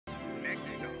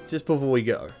just before we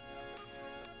go.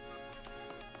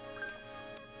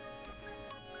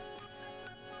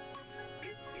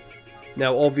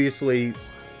 Now, obviously,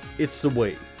 it's the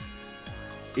Wii.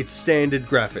 It's standard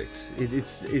graphics.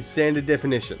 It's standard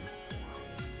definition.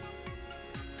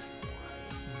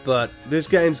 But this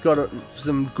game's got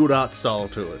some good art style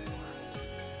to it.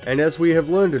 And as we have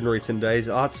learned in recent days,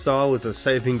 art style is a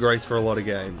saving grace for a lot of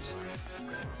games.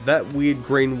 That weird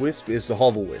green wisp is the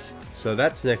Hovel Wisp, so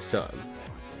that's next time.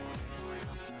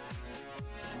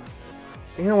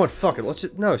 You know what, fuck it, let's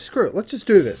just, no, screw it, let's just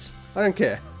do this. I don't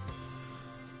care.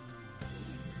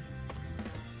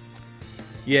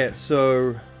 Yeah,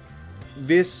 so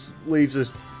this leaves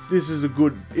us, this is a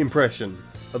good impression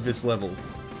of this level.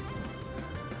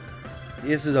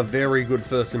 This is a very good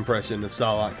first impression of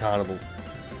Starlight Carnival.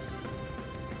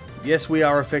 Yes, we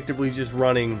are effectively just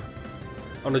running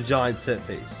on a giant set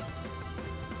piece.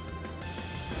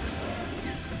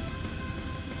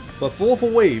 But for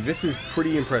Wii, this is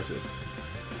pretty impressive.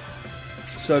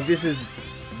 So this is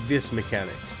this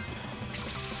mechanic.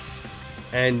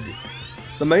 And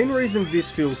the main reason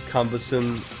this feels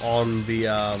cumbersome on the,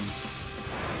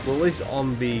 well, at least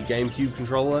on the GameCube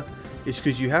controller, is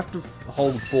because you have to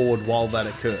hold forward while that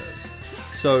occurs.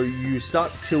 So you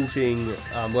start tilting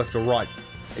left or right,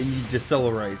 and you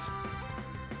decelerate.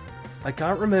 I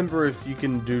can't remember if you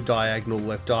can do diagonal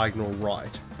left, diagonal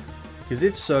right. Because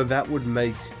if so, that would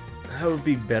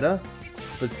be better,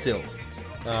 but still.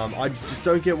 I just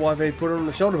don't get why they put it on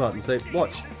the shoulder button. Say,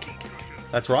 watch.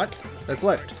 That's right, that's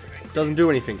left. Doesn't do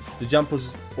anything. The jump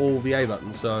was all the A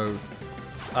button, so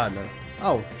I don't know.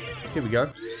 Oh, here we go.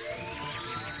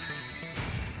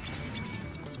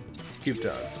 Cube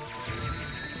done.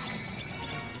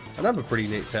 Another pretty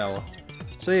neat power.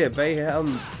 So yeah, they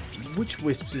which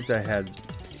wisps did they had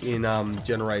in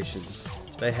Generations?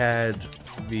 They had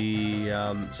the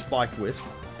Spike Wisp,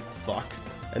 fuck,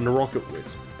 and the Rocket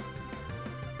Wisp,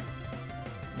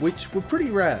 which were pretty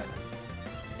rad.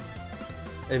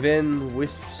 And then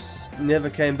Wisps never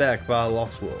came back by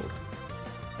Lost World.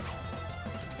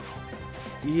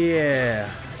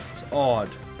 Yeah, it's odd.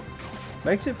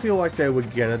 Makes it feel like they were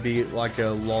gonna be like a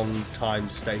long time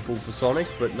staple for Sonic,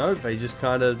 but no, they just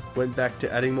kind of went back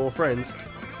to adding more friends.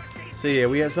 So yeah,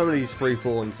 we have some of these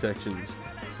free-falling sections.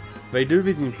 They do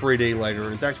this in 3D later,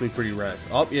 and it's actually pretty rad.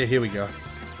 Oh yeah, here we go.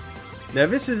 Now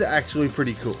this is actually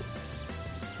pretty cool.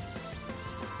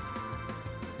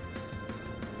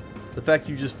 The fact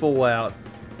you just fall out,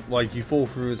 like you fall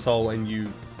through this hole and you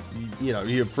know,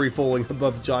 you're free falling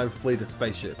above a giant fleet of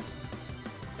spaceships.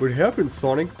 But how can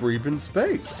Sonic breathe in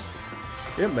space?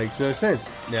 It makes no sense.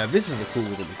 Now this is a cool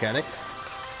little mechanic.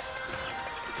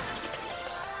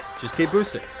 Just keep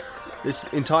boosting. This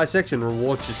entire section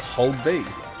rewards just hold B.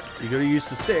 You gotta use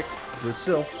the stick, but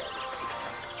still.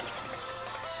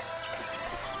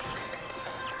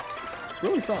 It's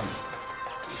really fun.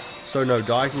 So no,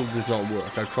 diagonal does not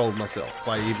work. I trolled myself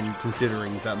by even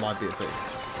considering that might be a thing.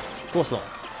 Of course not.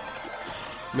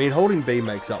 I mean, holding B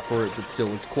makes up for it, but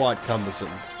still, it's quite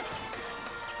cumbersome.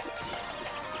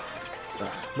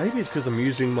 Maybe it's because I'm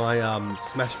using my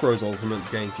Smash Bros. Ultimate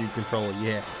GameCube controller.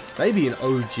 Yeah, maybe an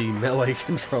OG Melee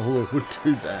controller would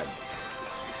do that.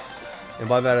 And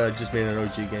by that, I just mean an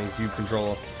OG GameCube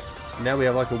controller. Now we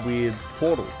have like a weird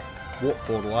portal. Warp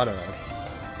portal, I don't know.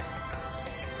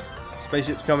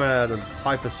 Spaceships coming out of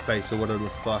hyperspace or whatever the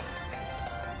fuck.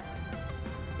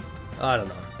 I don't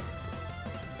know.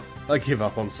 I give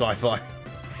up on sci-fi.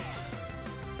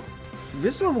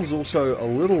 This level's also a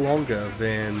little longer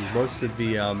than most of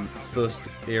the first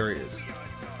areas.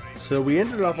 So we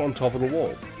ended up on top of the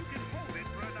wall.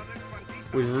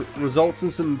 Which results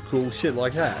in some cool shit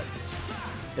like that.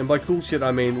 And by cool shit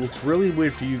I mean, it looks really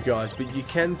weird for you guys, but you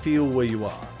can feel where you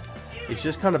are. It's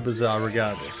just kind of bizarre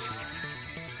regardless.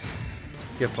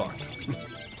 Get fucked.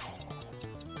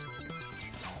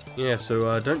 Yeah,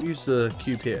 so don't use the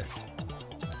cube here.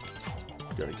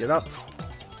 Gotta get up.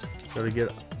 Gotta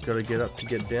get up to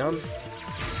get down.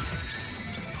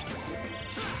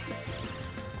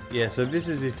 Yeah, so this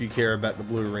is if you care about the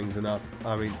blue rings enough.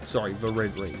 I mean, sorry, the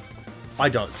red ring. I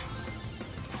don't.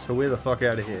 So we're the fuck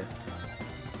out of here.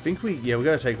 I think we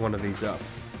gotta take one of these up.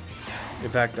 In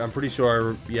fact, I'm pretty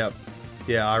sure yeah,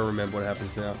 I remember what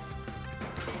happens now.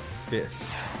 This.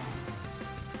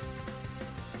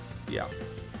 Yeah.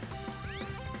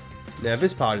 Now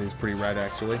this part is pretty rad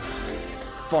actually.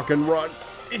 Fucking run.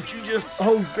 If you just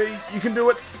hold B, you can do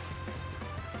it.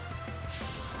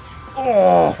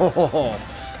 Oh!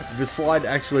 The slide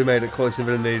actually made it closer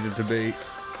than it needed to be.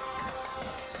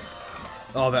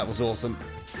 Oh, that was awesome.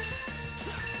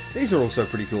 These are also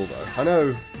pretty cool though. I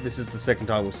know this is the second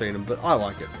time we've seen them, but I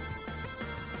like it.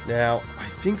 Now, I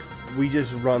think we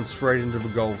just run straight into the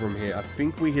goal from here. I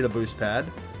think we hit a boost pad.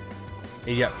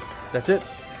 And yep, that's it.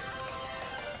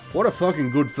 What a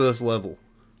fucking good first level.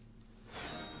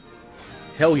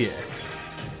 Hell yeah.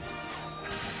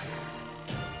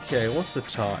 Okay, what's the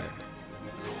time?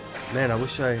 Man, I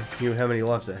wish I knew how many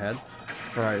lives I had.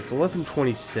 Alright, it's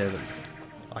 11:27.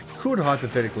 I could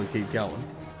hypothetically keep going.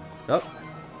 Nope.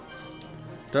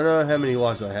 Don't know how many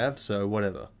lives I have, so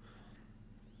whatever.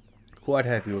 Quite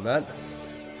happy with that.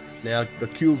 Now, the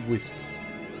Cube Wisp.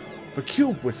 The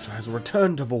Cube Wisp has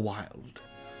returned to the wild.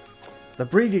 The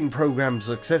breeding program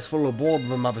successful aboard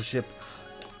the mothership.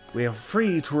 We are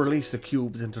free to release the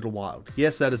cubes into the wild.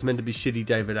 Yes, that is meant to be shitty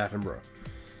David Attenborough.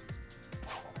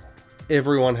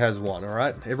 Everyone has one,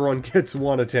 alright? Everyone gets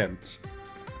one attempt.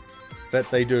 Bet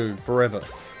they do, forever.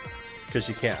 Because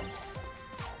you can.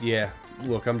 Yeah,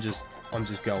 look, I'm just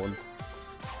going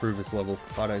through this level.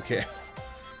 I don't care.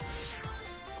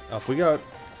 Up we go.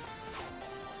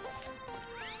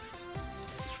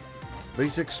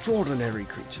 These extraordinary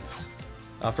creatures.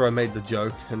 After I made the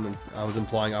joke, and I was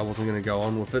implying I wasn't going to go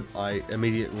on with it, I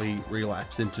immediately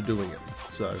relapsed into doing it.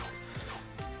 So,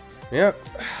 yep.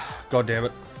 God damn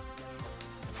it.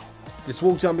 This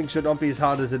wall jumping should not be as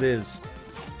hard as it is.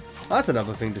 That's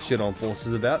another thing to shit on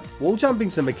forces about. Wall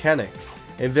jumping's a mechanic,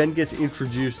 and then gets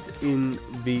introduced in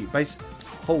the base.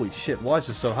 Holy shit, why is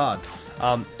this so hard?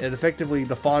 And effectively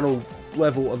the final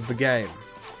level of the game.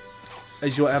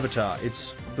 As your avatar.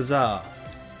 It's bizarre.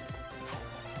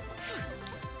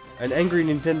 An angry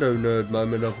Nintendo nerd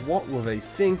moment of what were they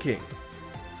thinking?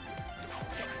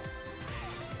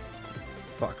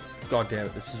 Fuck. God damn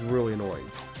it, this is really annoying.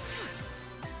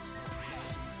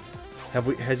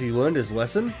 Has he learned his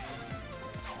lesson?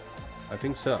 I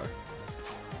think so.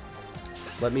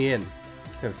 Let me in.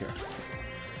 There we go.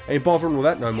 Ain't bothering with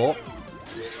that no more.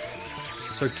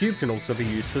 So cube can also be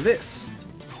used for this.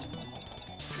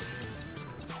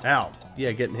 Ow.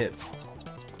 Yeah, getting hit.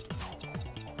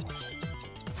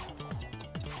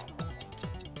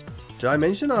 Did I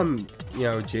mention I'm, you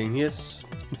know, a genius?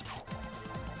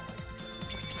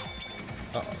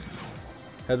 Uh-oh.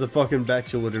 Has a fucking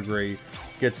bachelor degree.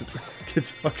 Gets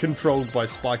fucking trolled by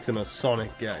Spikes in a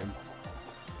Sonic game.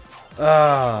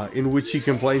 In which he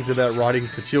complains about writing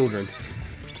for children.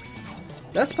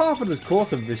 That's part of the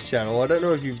course of this channel, I don't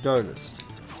know if you've noticed.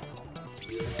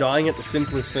 Dying at the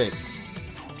simplest things.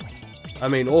 I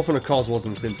mean, Orphan of Kos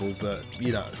wasn't simple, but,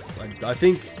 you know, I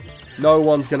think no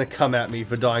one's gonna come at me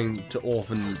for dying to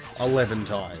Orphan 11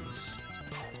 times.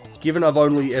 Given I've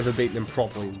only ever beaten him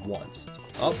properly once.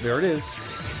 Oh, there it is.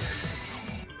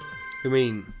 I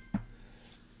mean,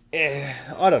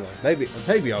 I don't know.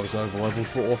 Maybe I was over-leveled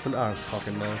for Orphan. I don't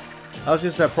fucking know. That was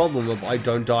just that problem of I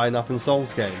don't die enough in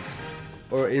Souls games.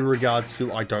 Or in regards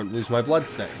to I don't lose my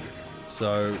bloodstain.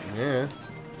 So, yeah.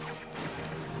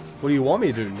 What do you want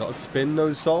me to do? Not spend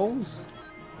those souls?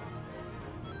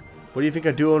 What do you think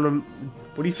I do on them?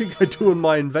 What do you think I do on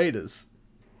my invaders?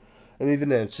 And even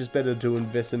then, it's just better to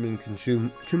invest them in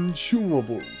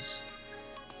consumables.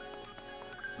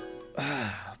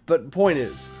 But point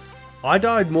is, I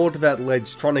died more to that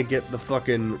ledge trying to get the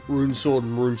fucking Rune Sword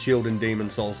and Rune Shield in Demon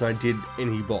Souls than I did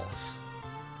any boss.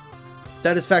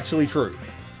 That is factually true.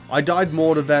 I died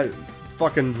more to that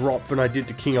fucking drop than I did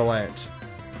to King Alant.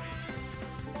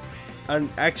 And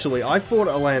actually, I fought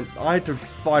Alant. I had to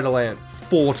fight Alant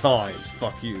 4 times.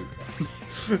 Fuck you.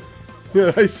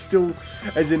 I still,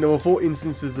 as in there were 4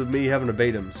 instances of me having to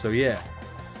beat him. So yeah.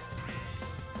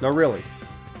 No, really.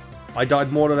 I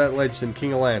died more to that ledge than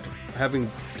King Alant,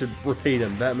 having to repeat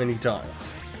him that many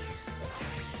times.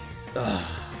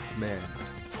 Ah, man.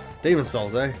 Demon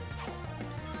Souls, eh?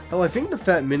 Hell, I think the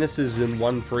Fat Ministers in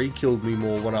 1-3 killed me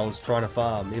more when I was trying to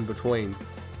farm in between.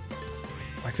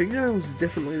 I think that was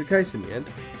definitely the case in the end.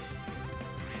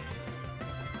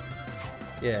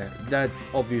 Yeah, that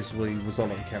obviously was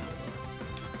not on camera.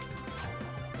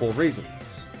 For reasons.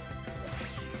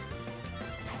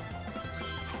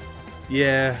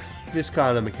 Yeah, this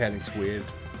kind of mechanic's weird.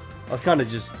 I was kind of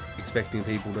just expecting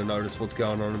people to notice what's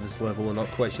going on at this level and not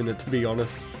question it, to be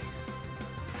honest.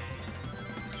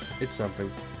 It's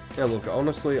something. Now look,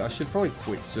 honestly, I should probably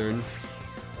quit soon.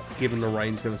 Given the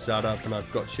rain's going to start up and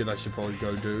I've got shit I should probably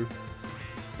go do.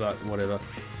 But, whatever.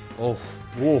 Oh,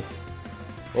 whoa.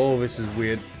 Oh, this is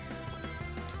weird.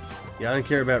 Yeah, I don't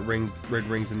care about red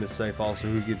rings in this save file, so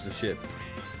who gives a shit?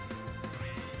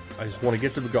 I just want to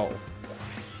get to the goal.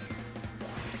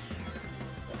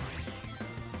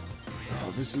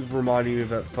 Oh, this is reminding me of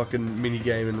that fucking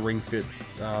minigame in Ring Fit.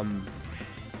 The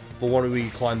one where you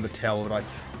climb the tower that I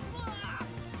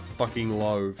fucking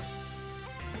loathe.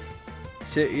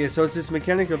 So, yeah, so it's this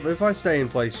mechanic of if I stay in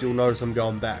place, you'll notice I'm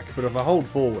going back. But if I hold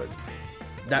forward,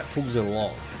 that pulls it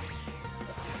along.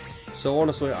 So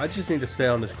honestly, I just need to stay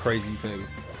on this crazy thing.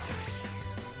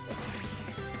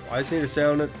 I just need to stay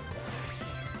on it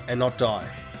and not die.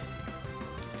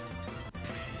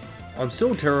 I'm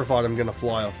still terrified I'm going to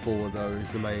fly off forward though,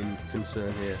 is the main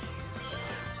concern here.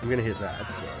 I'm going to hit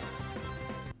that, so...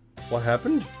 What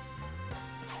happened?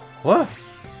 What?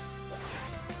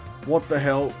 What the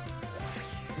hell?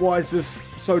 Why is this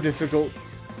so difficult?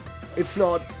 It's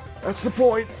not. That's the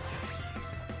point.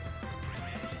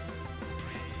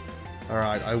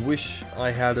 Alright, I wish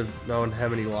I had known how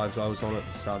many lives I was on at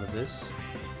the start of this.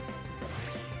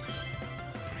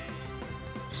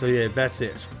 So yeah, that's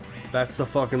it. That's the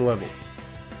fucking level.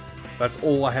 That's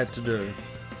all I had to do.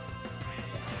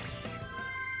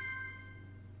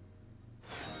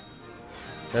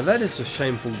 Now that is a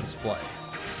shameful display.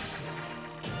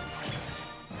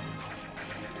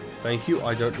 Thank you,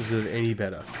 I don't deserve any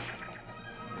better.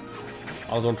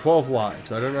 I was on 12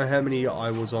 lives. I don't know how many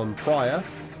I was on prior,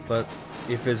 but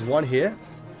if there's one here...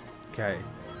 Okay.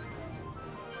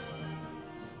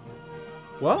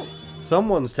 Well,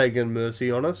 someone's taking mercy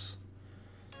on us.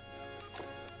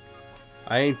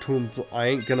 I ain't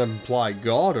gonna imply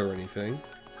God or anything.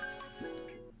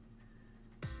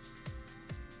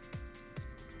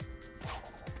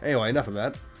 Anyway, enough of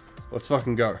that. Let's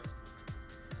fucking go.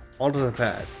 Onto the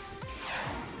pad.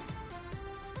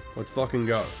 Let's fucking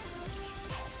go.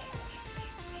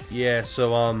 Yeah,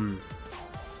 so,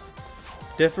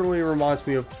 definitely reminds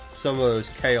me of some of those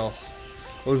chaos,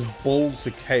 those balls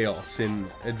of chaos in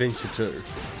Adventure 2.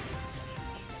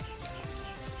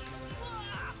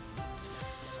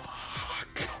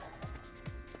 Fuck.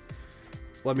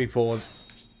 Let me pause.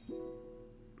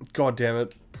 God damn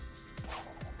it.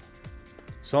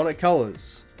 Sonic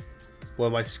Colors, where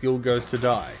my skill goes to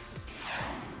die.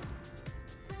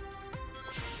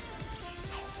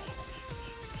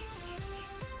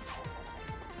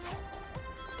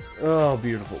 Oh,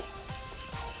 beautiful.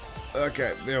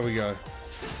 Okay, there we go.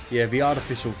 Yeah, the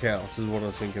artificial chaos is what I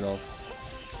was thinking of.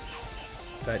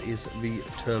 That is the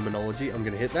terminology. I'm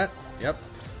going to hit that. Yep.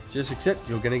 Just accept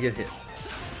you're going to get hit.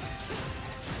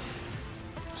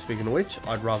 Speaking of which,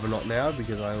 I'd rather not now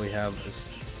because I only have...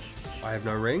 I have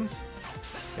no rings.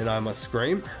 And I must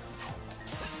scream.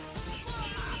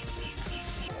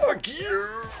 Fuck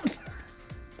you!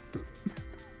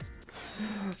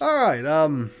 Alright,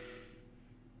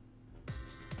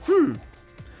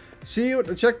 see you at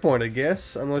the checkpoint, I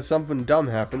guess, unless something dumb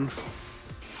happens.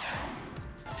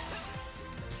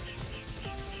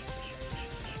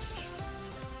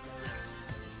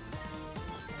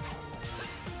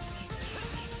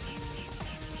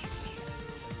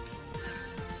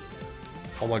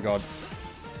 Oh my god.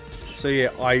 So yeah,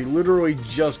 I literally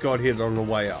just got hit on the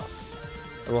way up.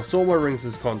 I lost all my rings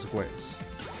as a consequence.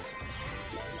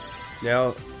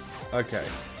 Now, okay.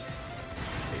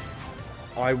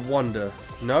 I wonder...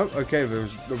 No? Okay, the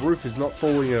roof is not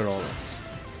falling in on us.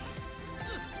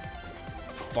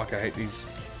 Fuck, I hate these.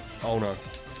 Oh no.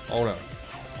 Oh no.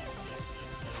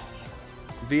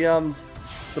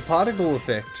 The particle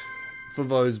effect for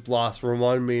those blasts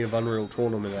remind me of Unreal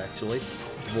Tournament, actually.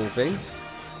 Of all things.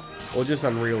 Or just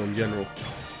Unreal in general.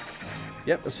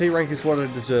 Yep, the C rank is what I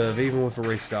deserve, even with a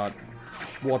restart.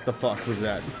 What the fuck was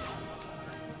that?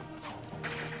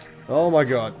 Oh my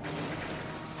god.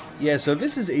 Yeah, so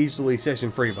this is easily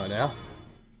session 3 by now.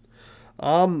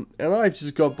 And I've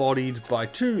just got bodied by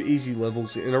 2 easy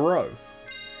levels in a row.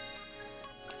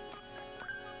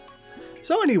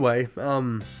 So anyway,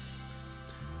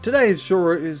 today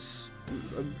sure is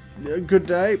a good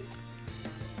day.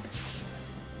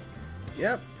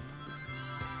 Yep.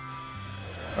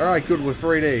 Alright, good with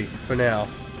 3D for now.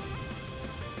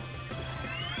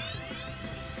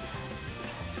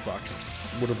 Fuck.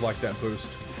 Would have liked that boost.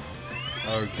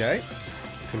 Okay.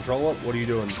 Controller, what are you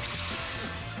doing?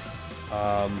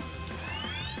 Uh-oh.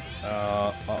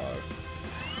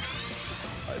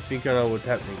 I think I know what's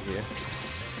happening here.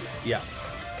 Yeah.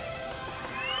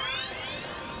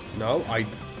 No,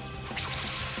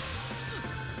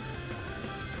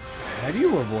 How do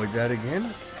you avoid that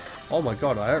again? Oh my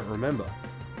god, I don't remember.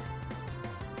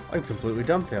 I'm completely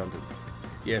dumbfounded.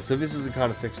 Yeah, so this is the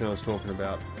kind of section I was talking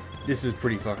about. This is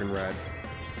pretty fucking rad.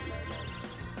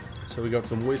 So we got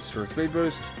some wisps for a speed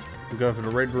boost. I'm going for the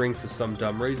red ring for some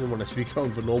dumb reason when I should be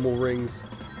going for normal rings.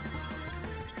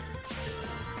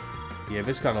 Yeah,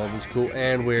 this kind of level's cool,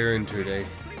 and we're in 2D.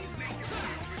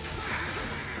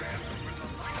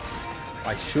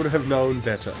 I should have known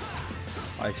better.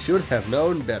 I should have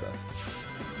known better.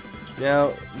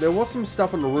 Now, there was some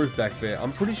stuff on the roof back there.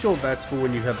 I'm pretty sure that's for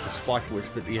when you have the Spike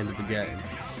Wisp at the end of the game.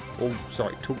 Or,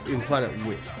 sorry, incarnate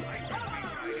Wisp.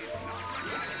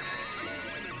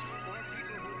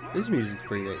 This music's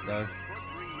pretty neat, though.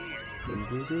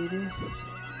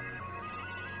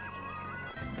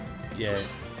 Yeah,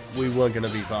 we weren't going to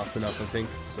be fast enough, I think,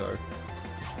 so...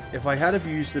 If I had have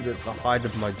used it at the height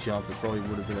of my jump, it probably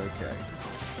would have been okay.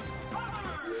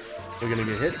 We're going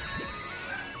to get hit.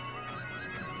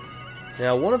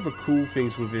 Now, one of the cool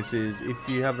things with this is, if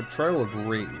you have a trail of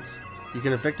rings, you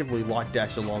can effectively light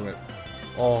dash along it.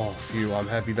 Oh, phew, I'm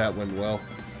happy that went well.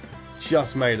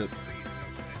 Just made it.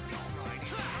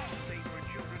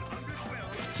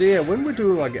 So yeah, when we're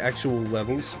doing like actual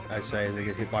levels, I say they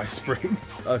get hit by a spring,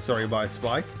 sorry, by a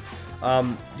spike,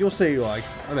 you'll see like,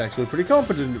 I'm actually pretty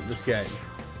competent at this game.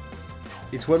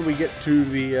 It's when we get to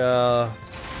the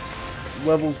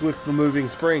levels with the moving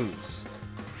springs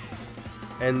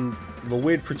and the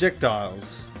weird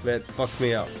projectiles that fucks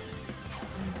me up.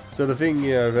 So the thing,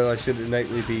 you know, that I should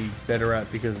innately be better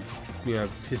at because, you know,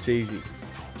 piss easy.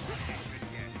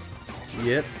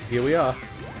 Yep, here we are.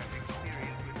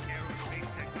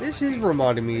 This is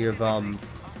reminding me of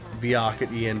the arc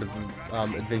at the end of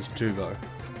Adventure 2 though.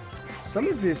 Some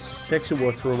of this texture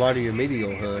work's reminding of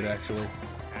Meteor Herd actually.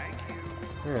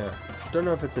 Yeah, don't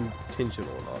know if it's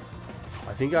intentional or not.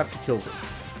 I think I have to kill them.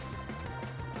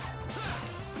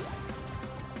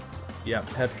 Yeah,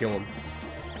 had to kill him.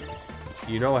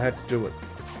 You know I had to do it.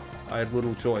 I had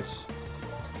little choice.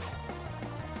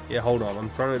 Yeah, hold on. I'm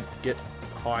trying to get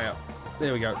higher.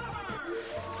 There we go.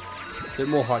 A bit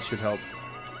more height should help.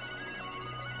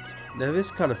 Now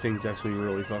this kind of thing's actually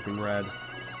really fucking rad.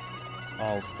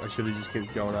 Oh, I should have just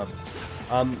kept going up.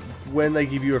 When they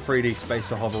give you a 3D space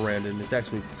to hover around in, it's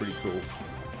actually pretty cool.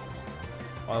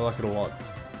 I like it a lot.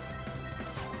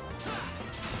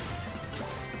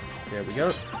 There we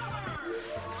go. So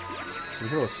we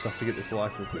can always stop to get this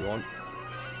life if we want.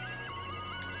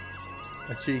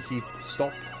 A cheeky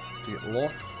stop to get the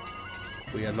life.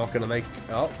 We are not going to make...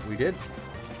 Oh, we did.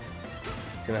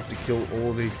 Gonna have to kill all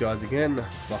of these guys again.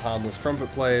 The harmless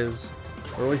trumpet players.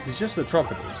 Or at least it's just the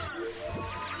trumpeters.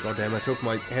 God damn, I took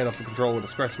my hand off the controller to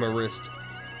scratch my wrist.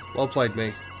 Well played,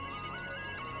 me.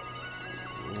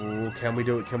 Ooh, can we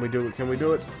do it? Can we do it? Can we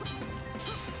do it?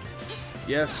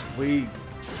 Yes, we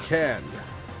can.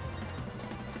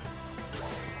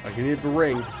 I can hit the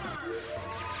ring.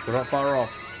 We're not far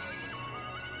off.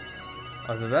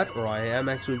 Either that, or I am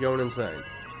actually going insane.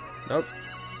 Nope.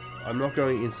 I'm not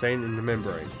going insane in the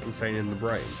membrane. Insane in the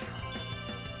brain.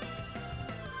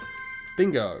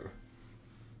 Bingo.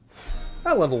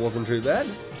 That level wasn't too bad.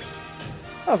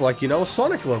 That was like, you know, a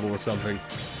Sonic level or something.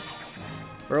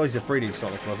 Or at least a 3D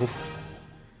Sonic level.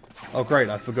 Oh great,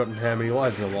 I've forgotten how many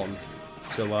lives I'm on.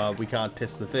 So, we can't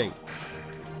test the thing.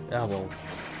 Ah well.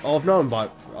 I'll have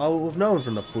known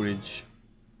from the footage.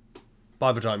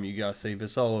 By the time you guys see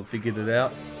this, I'll have figured it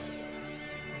out.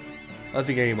 I don't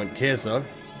think anyone cares though.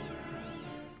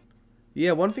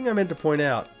 Yeah, one thing I meant to point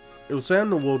out. It will say on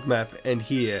the world map and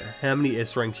here how many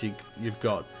S ranks you've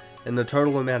got. And the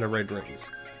total amount of red rings.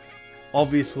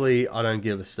 Obviously, I don't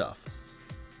give a stuff.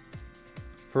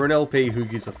 For an LP, who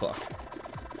gives a fuck?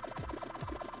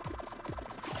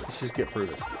 Let's just get through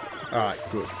this. Alright,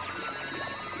 good.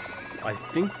 I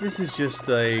think this is just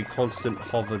a constant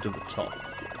hover to the top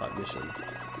type mission.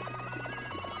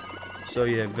 So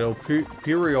yeah, there'll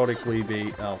periodically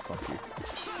be... Oh, fuck you.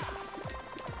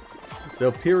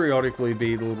 There'll periodically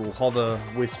be the little hover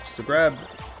wisps to grab.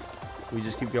 We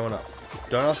just keep going up.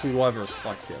 Don't ask me why there are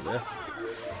spikes down there.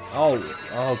 Oh,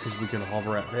 because we can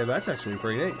hover out there. That's actually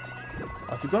pretty neat.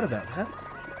 I forgot about that.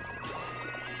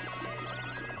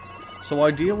 So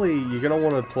ideally, you're going to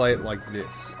want to play it like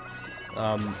this.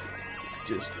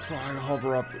 Just try to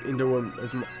hover up into them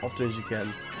as often as you can.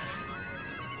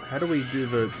 How do we do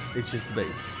the... It's just the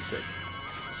beat. Sick.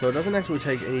 So it doesn't actually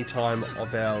take any time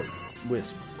of our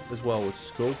wisp as well, which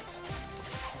is cool.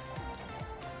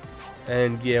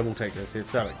 And yeah, we'll take those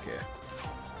hits. I don't care.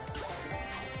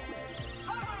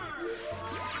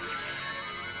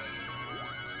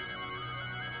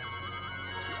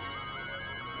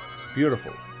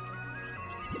 Beautiful.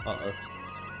 Uh-oh.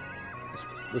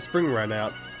 The spring ran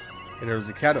out, and there was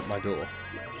a cat at my door.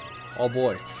 Oh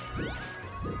boy.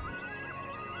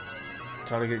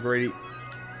 Time to get greedy.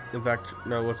 In fact,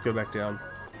 no, let's go back down.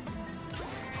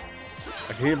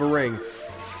 I can hear the ring.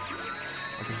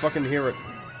 I can fucking hear it.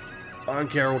 I don't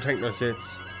care, I'll take those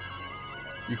hits.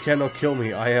 You cannot kill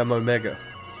me, I am Omega.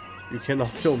 You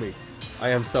cannot kill me, I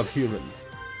am subhuman.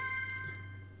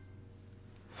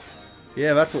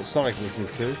 Yeah, that's what Sonic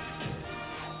listens to.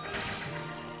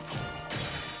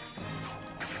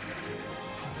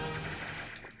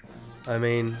 I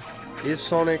mean, is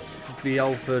Sonic the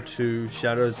alpha to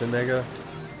Shadow's Omega?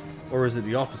 Or is it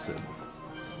the opposite?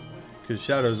 Because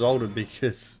Shadow's older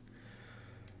because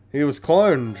he was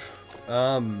cloned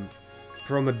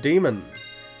from a demon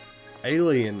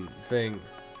alien thing.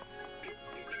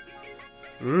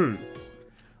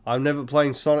 I'm never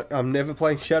playing Shadow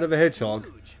the Hedgehog.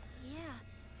 Yeah,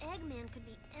 Eggman could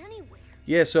be anywhere.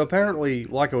 Yeah, so apparently,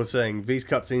 like I was saying, these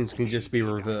cutscenes can just be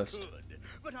reversed.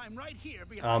 But I'm right here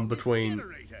Between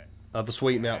the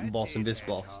Sweet Mountain boss and this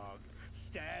boss.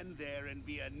 Stand there and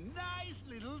be a nice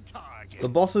little target. The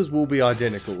bosses will be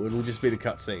identical, it'll just be the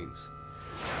cutscenes.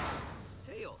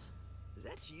 Tails, is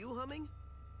that you humming?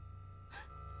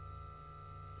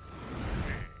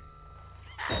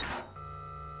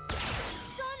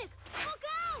 Sonic, look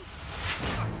out!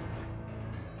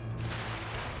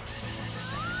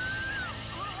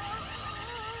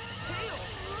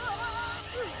 Tails!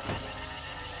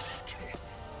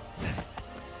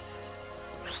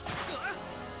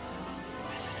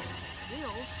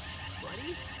 Tails,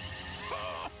 buddy?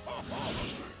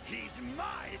 He's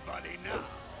my buddy now.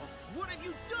 What have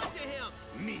you done to him?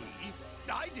 Me?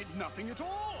 I did nothing at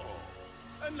all.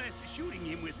 Unless shooting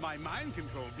him with my mind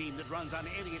control beam that runs on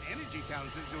alien energy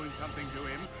counts is doing something to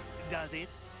him. Does it?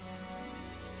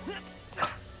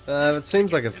 It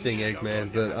seems like a thing,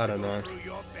 Eggman, but I don't know.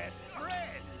 Your best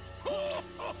friend.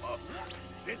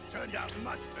 This turned out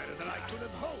much better than I could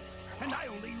have hoped, and I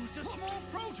only used a small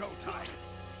prototype.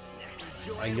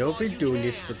 I know they're doing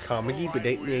this for comedy, but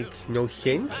that makes no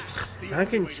sense. How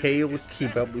can Tails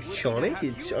keep up with Sonic?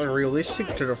 It's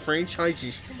unrealistic to the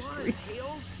franchise's history.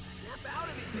 Tails, snap out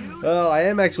of it, dude. I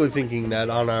am actually thinking that,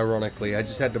 unironically. I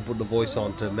just had to put the voice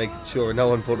on to make sure no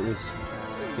one thought it was,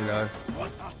 you know,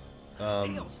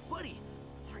 Tails, buddy,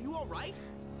 are you all right?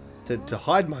 to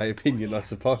hide my opinion, I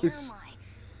suppose. Where am I?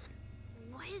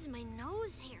 Why is my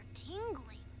nose hair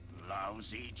tingling?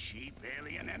 Lousy, cheap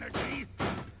alien energy.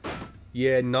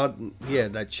 Yeah,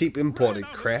 that cheap imported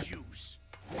Run out of crap. juice.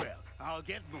 Well, I'll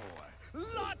get more.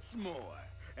 Lots more.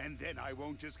 And then I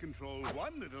won't just control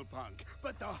one little punk,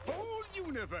 but the whole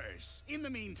universe. In the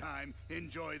meantime,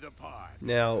 enjoy the park.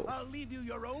 Now, I'll leave you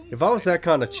your own if I was that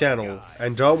kind of tour channel, guide.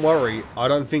 and don't worry, I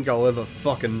don't think I'll ever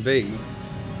fucking be,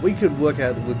 we could work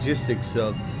out the logistics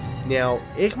of... Now,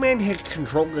 Eggman had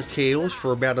control of Tails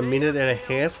for about a minute and a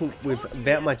half with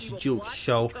that much juice,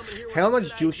 so how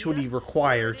much juice would he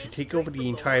require to take over the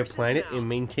entire planet and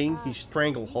maintain his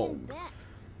stranglehold? Bet.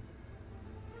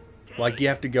 Like, you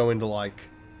have to go into, like,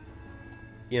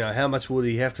 you know, how much would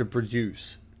he have to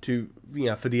produce to, you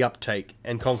know, for the uptake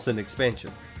and constant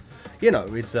expansion? You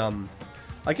know, it's, I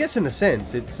guess in a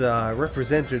sense, it's,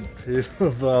 representative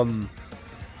of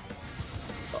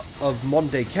modern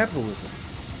day capitalism.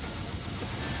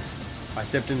 I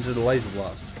stepped into the laser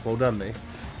blast. Well done, me.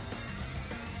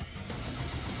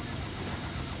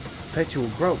 Perpetual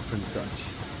growth and such.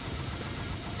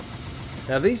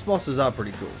 Now, these bosses are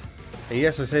pretty cool. And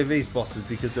yes, I say these bosses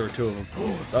because there are two of them.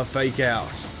 The fake out.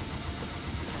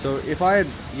 So if I had...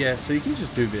 Yeah, so you can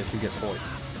just do this and get points.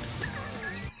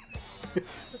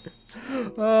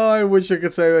 Oh, I wish I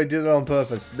could say I did it on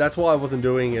purpose. That's why I wasn't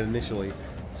doing it initially.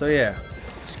 So yeah,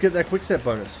 just get that quick step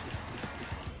bonus.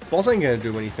 Boss ain't gonna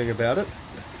do anything about it.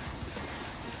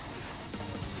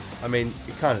 I mean,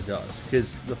 it kind of does,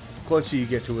 because the closer you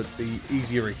get to it, the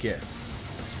easier it gets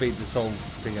to speed this whole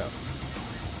thing up.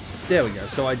 There we go,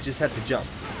 so I just had to jump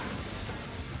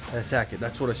and attack it.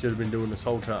 That's what I should have been doing this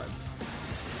whole time.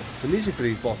 The music for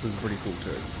these bosses is pretty cool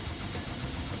too.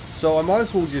 So I might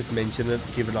as well just mention it,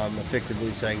 given I'm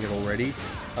effectively saying it already.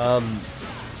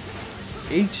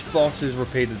 Each boss is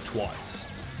repeated twice.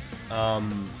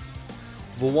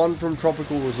 The one from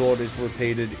Tropical Resort is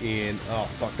repeated in... Oh,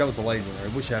 fuck, that was a laser. I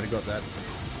wish I had got that.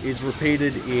 It's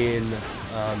repeated in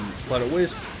Planet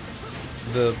Wisp.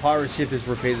 The pirate ship is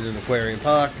repeated in Aquarium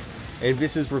Park. And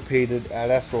this is repeated at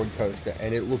Asteroid Coaster.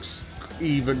 And it looks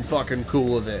even fucking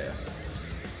cooler there.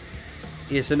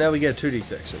 Yeah, so now we get a 2D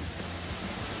section.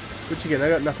 Which again, I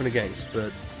got nothing against,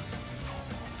 but...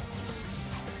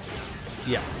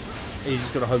 Yeah. And you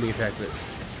just gotta homing attack this.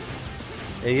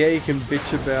 And yeah, you can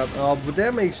bitch about, oh, but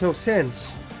that makes no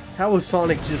sense. How is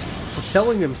Sonic just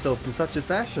propelling himself in such a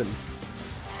fashion?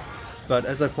 But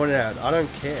as I pointed out, I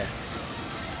don't care.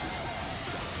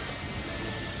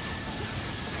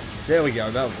 There we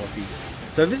go, that was lucky.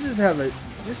 So this is how the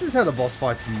boss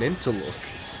fight's meant to look.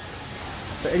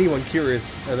 For anyone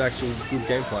curious of actual good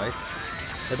gameplay,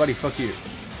 hey buddy, fuck you.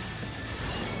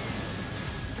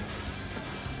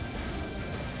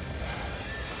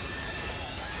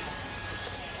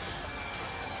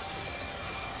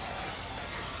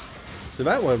 So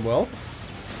that went well.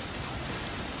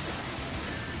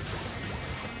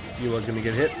 You was gonna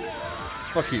get hit.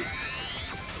 Fuck you.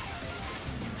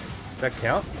 That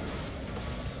count?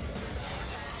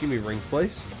 Give me rings,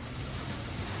 please.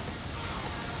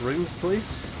 Rings,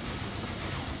 please.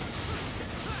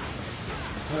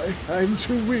 I'm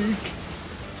too weak.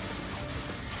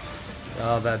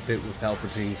 Oh, that bit with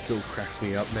Palpatine still cracks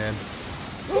me up, man.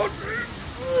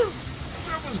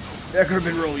 That could have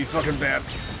been really fucking bad.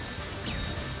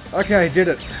 Okay, did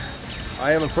it.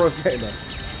 I am a pro gamer.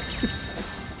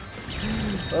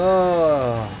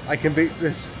 Oh, I can beat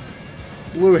this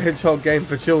Blue Hedgehog game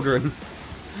for children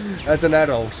as an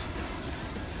adult.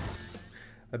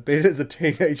 I beat it as a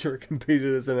teenager, I can beat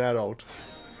it as an adult.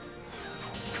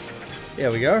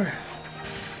 There we go.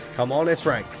 Come on, S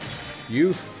rank.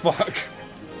 You fuck.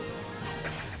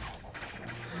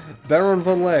 Baron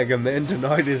von Leg, a man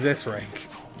denied his S rank.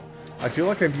 I feel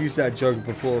like I've used that joke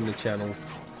before on the channel.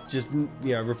 Just, you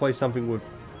know, replace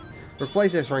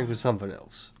S rank with something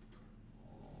else.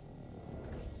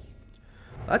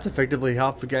 That's effectively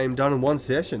half the game done in one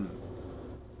session.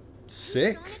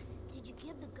 Sick. Did you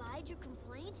give the guide your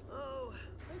complaint? Oh,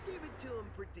 I gave it to him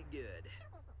pretty good.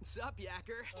 Sup,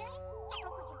 Yacker?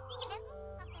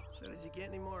 So did you get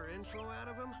any more info out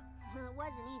of him? Well, it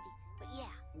wasn't easy, but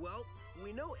yeah. Well,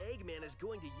 we know Eggman is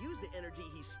going to use the energy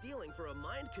he's stealing for a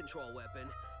mind control weapon.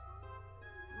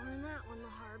 Learned that one the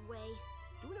hard way.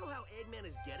 Do we know how Eggman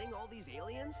is getting all these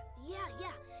aliens? Yeah.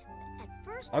 At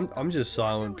first, I'm just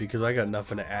silent because I got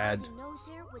nothing to add. the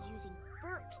Nosehair was using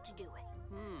burps to do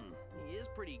it. He is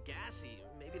pretty gassy.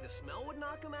 Maybe the smell would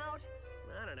knock him out?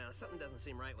 I don't know, something doesn't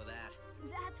seem right with that.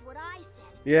 That's what I said.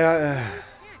 Yeah. It makes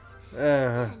sense.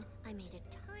 Then I made a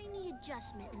tiny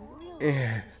adjustment and realized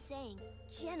it was saying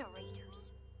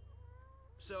generators.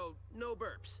 So, no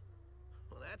burps.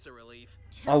 Well, that's a relief.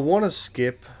 I want to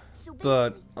skip, So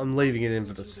but basically, I'm leaving it in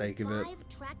for Eggman's the using sake of it. 5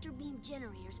 tractor beam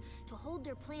generators to hold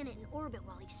their planet in orbit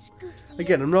while he scoops the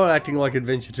Again, air. I'm not acting like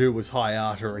Adventure 2 was high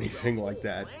art or anything like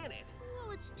that. Planet.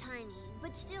 Well, it's tiny,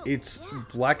 but still. It's yeah.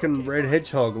 black and red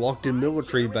hedgehog locked in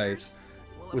military base.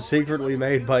 Was secretly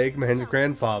made by Eggman's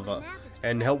grandfather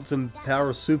and helped him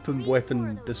power a super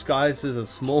weapon disguised as a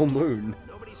small moon.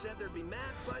 Nobody said there'd be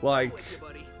math, but Like, I'm with you,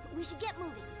 buddy. We should get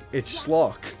moving. it's Yeah,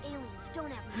 schlock. the aliens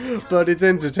don't have much time. But it's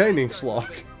entertaining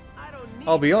schlock. I don't need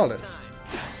I'll be much honest. time.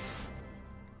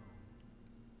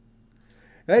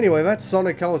 Anyway, that's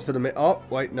Sonic Colors for the oh,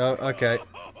 wait, no, okay.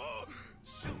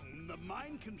 Soon the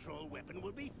mind control weapon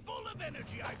will be full of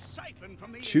energy I've siphoned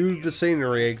from the Choose the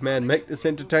scenery, Eggman. Make this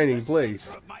entertaining, please.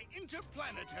 of my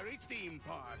interplanetary theme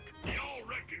park. Y'all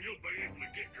reckon you'll be able to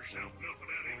get yourself enough of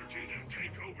that energy to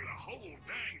take over the whole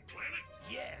dang planet?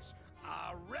 Yes,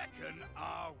 I reckon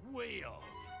I will.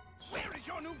 Where is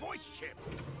your new voice chip?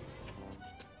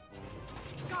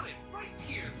 Got it right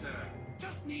here, sir.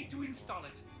 Just need to install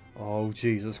it. Oh,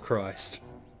 Jesus Christ.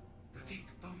 The thick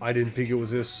bone's I didn't think it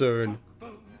was this soon.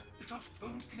 bone. The top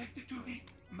bone's connected to the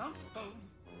mouth bone.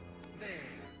 There.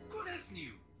 Good as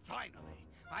new. Finally.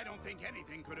 I don't think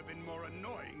anything could have been more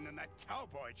annoying than that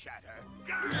cowboy chatter.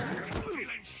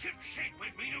 Feeling ship-shape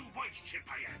with me new voice chip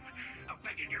I am.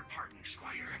 Begging your pardon,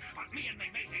 Squire, but me and me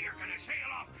matey are gonna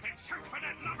sail off and search for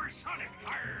that lubber Sonic.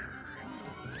 Arr!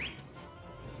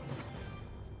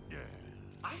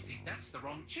 I think that's the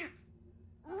wrong chip.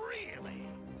 Really?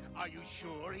 Are you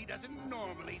sure he doesn't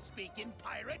normally speak in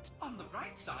pirate? On the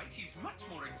bright side, he's much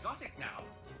more exotic now.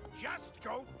 Just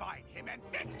go find him and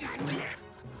fix that.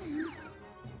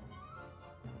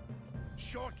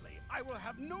 Shortly, I will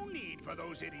have no need for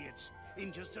those idiots.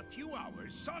 In just a few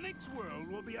hours, Sonic's world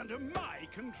will be under my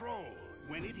control.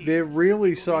 When it They're is, really it will be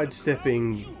the crown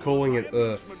sidestepping jewel calling of it my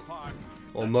Earth. amusement park.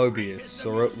 Or Mobius,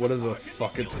 or whatever the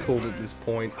fuck it's called at this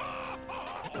point.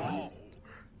 Oh,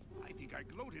 I think I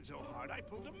gloated so hard I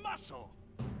pulled a muscle.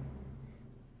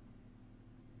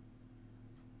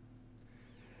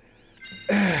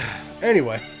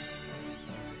 Anyway.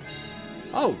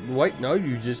 Oh, wait, no,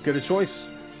 you just get a choice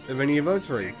of any of those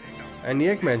three. And the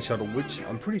Eggman shuttle, which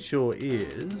I'm pretty sure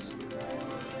is...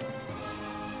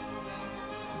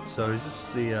 So is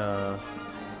this the,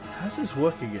 how's this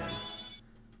work again?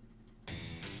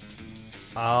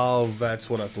 Oh, that's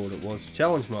what I thought it was.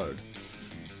 Challenge mode.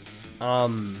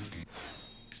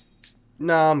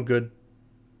 Nah, I'm good.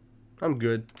 I'm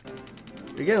good.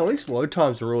 Again, at least load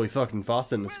times are really fucking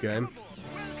fast in this game.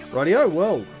 Rightio,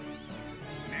 well.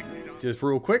 Just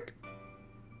real quick.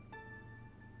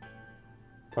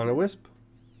 Planet Wisp.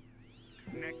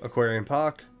 Aquarium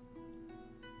Park.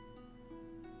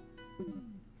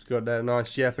 It's got that nice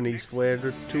Japanese flair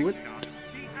to it.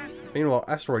 Meanwhile,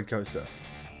 Asteroid Coaster.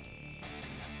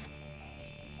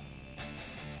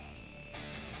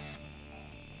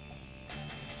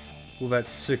 with that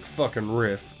sick fucking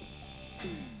riff.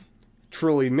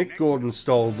 Truly, Mick Gordon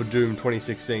stole the Doom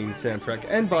 2016 soundtrack,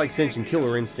 and by extension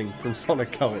Killer Instinct from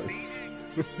Sonic Colors.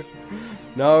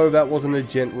 No, that wasn't a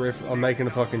gent riff, I'm making a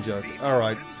fucking joke.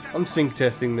 Alright, I'm sync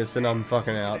testing this and I'm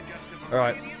fucking out.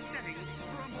 Alright,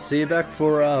 see you back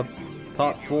for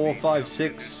part 4, 5,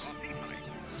 6,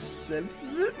 7?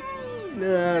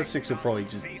 Nah, 6 will probably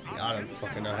just... I don't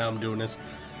fucking know how I'm doing this.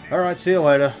 Alright, see you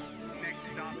later.